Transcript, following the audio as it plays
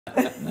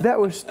That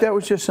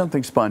was just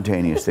something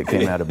spontaneous that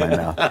came out of my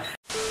mouth.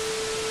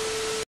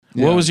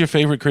 What was your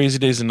favorite Crazy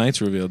Days and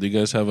Nights reveal? Do you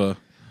guys have a...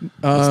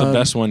 What's the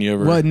best one you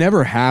ever... Well, it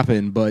never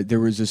happened, but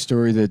there was a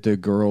story that the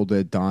girl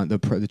that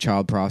the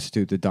child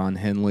prostitute that Don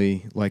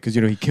Henley, like, because,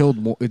 he killed...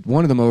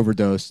 One of them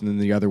overdosed, and then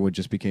the other one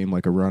just became,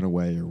 like, a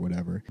runaway or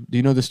whatever. Do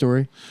you know the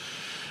story?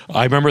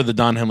 I remember the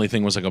Don Henley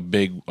thing was like a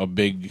big,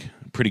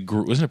 pretty...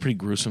 wasn't it pretty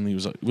gruesome? He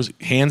was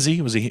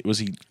handsy? Was he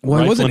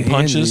rifling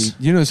punches?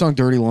 You know the song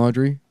Dirty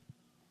Laundry?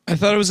 I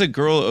thought it was a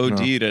girl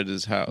OD'd at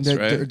his house,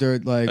 right? They're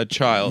like a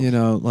child.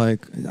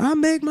 Like, I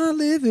make my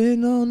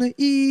living on the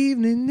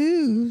evening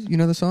news. You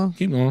know the song?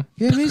 Keep going.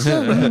 Give me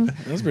something.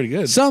 That was pretty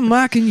good. Something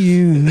I can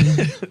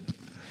use.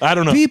 I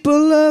don't know.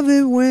 People love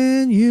it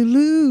when you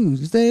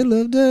lose. They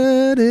love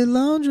dirty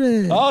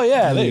laundry. Oh,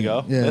 yeah, there you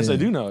go. Yeah, yes, yeah. I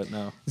do know it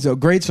now. So,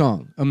 great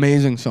song.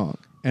 Amazing song.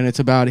 And it's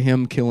about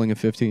him killing a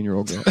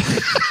 15-year-old girl.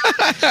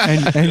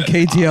 and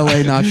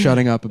KTLA not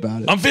shutting up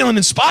about it. I'm feeling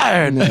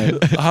inspired. Yeah.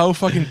 How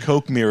fucking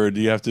coke mirrored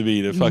do you have to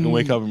be to fucking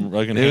wake up and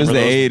fucking It was the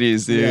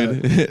 80s,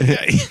 dude.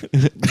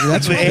 Yeah.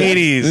 That's the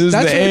 80s. It was the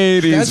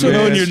 80s. That's You know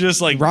what when you're just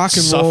like rock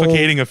and roll.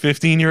 suffocating a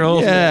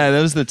 15-year-old? Yeah,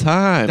 that was the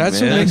time.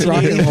 That's man. what makes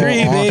rock and roll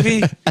 83, awesome.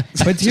 baby.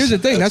 But here's the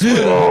thing.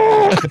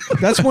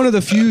 That's one of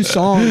the few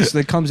songs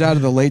that comes out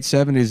of the late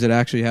 70s that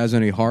actually has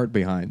any heart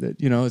behind it.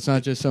 It's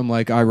not just some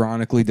like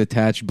ironically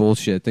detached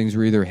bullshit. Things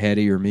were either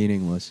heady or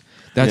meaningless.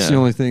 That's the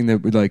only thing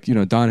that like,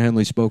 Don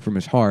Henley spoke from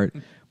his heart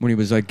when he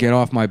was like, get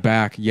off my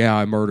back. Yeah,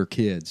 I murder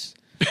kids.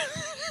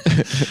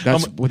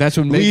 That's what makes...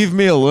 Leave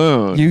me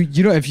alone.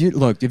 You know, if you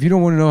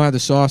don't want to know how the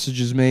sausage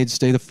is made,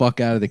 stay the fuck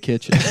out of the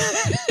kitchen.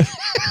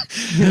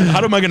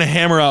 How am I going to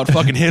hammer out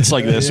fucking hits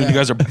like this when you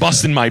guys are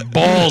busting my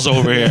balls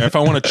over here? If I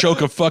want to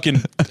choke a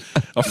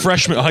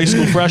high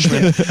school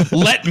freshman,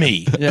 let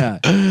me. Yeah.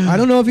 I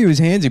don't know if he was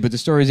handsy, but the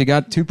story is he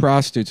got two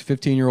prostitutes, a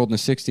 15-year-old and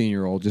a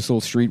 16-year-old, just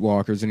little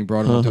streetwalkers, and he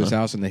brought them up to his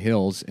house in the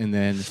hills, and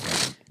then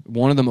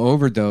one of them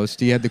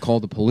overdosed. He had to call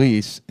the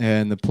police,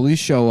 and the police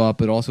show up,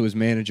 but also his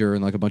manager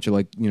and like a bunch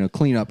of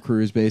cleanup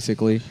crews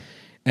basically.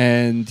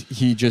 And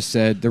he just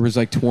said there was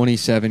like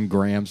 27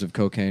 grams of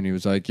cocaine. He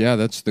was like, yeah,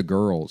 that's the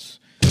girls.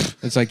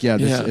 It's like,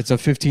 it's a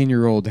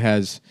 15-year-old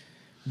has...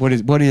 What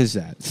is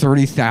that?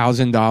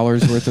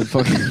 $30,000 worth of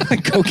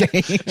fucking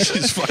cocaine.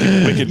 She's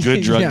fucking wicked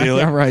good drug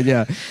dealer. Yeah, right.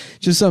 Yeah,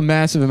 just some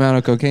massive amount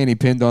of cocaine he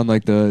pinned on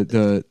like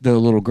the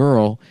little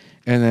girl,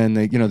 and then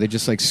they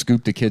just like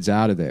scooped the kids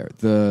out of there.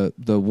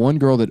 The one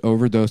girl that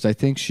overdosed, I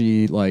think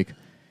she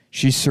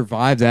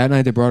survived that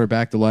night. They brought her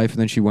back to life, and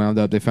then she wound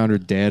up. They found her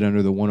dead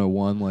under the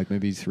 101, like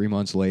maybe 3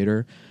 months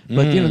later.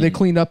 But they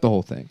cleaned up the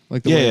whole thing,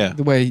 like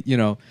the way.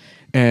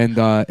 And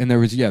there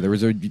was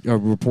a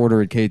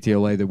reporter at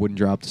KTLA that wouldn't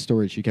drop the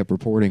story. She kept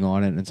reporting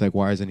on it, and it's like,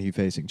 why isn't he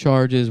facing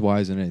charges? Why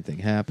isn't anything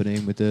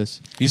happening with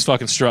this? He's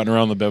fucking strutting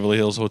around the Beverly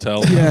Hills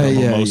Hotel.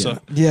 Yeah.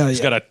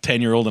 He's got a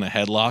 10-year-old in a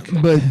headlock.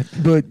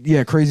 But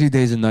yeah, Crazy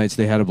Days and Nights.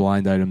 They had a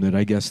blind item that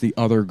I guess the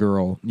other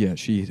girl,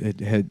 she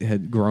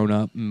had grown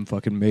up and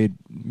fucking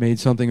made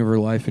something of her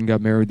life and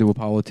got married to a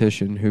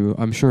politician who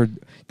I'm sure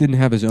didn't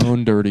have his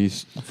own dirty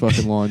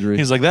fucking laundry.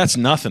 He's like, that's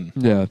nothing.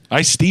 Yeah,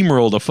 I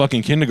steamrolled a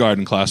fucking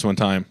kindergarten class one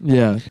time.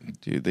 Yeah,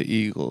 dude, the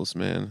Eagles,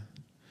 man.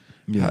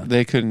 Yeah,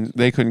 they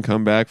couldn't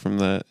come back from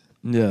that.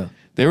 Yeah,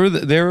 they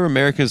were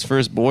America's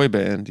first boy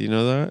band. You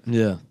know that?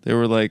 Yeah, they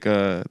were like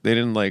they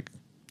didn't like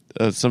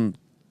some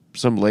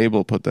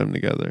label put them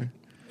together.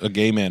 A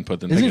gay man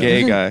put them together. A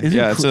gay guy.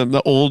 Yeah, it's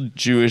the old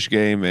Jewish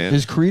gay man.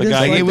 Is Creed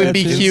like it would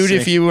be cute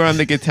if you were on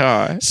the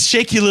guitar.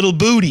 Shake your little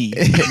booty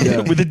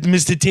with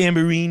Mr.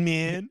 Tambourine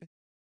Man.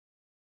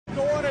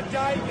 Go on a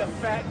diet, you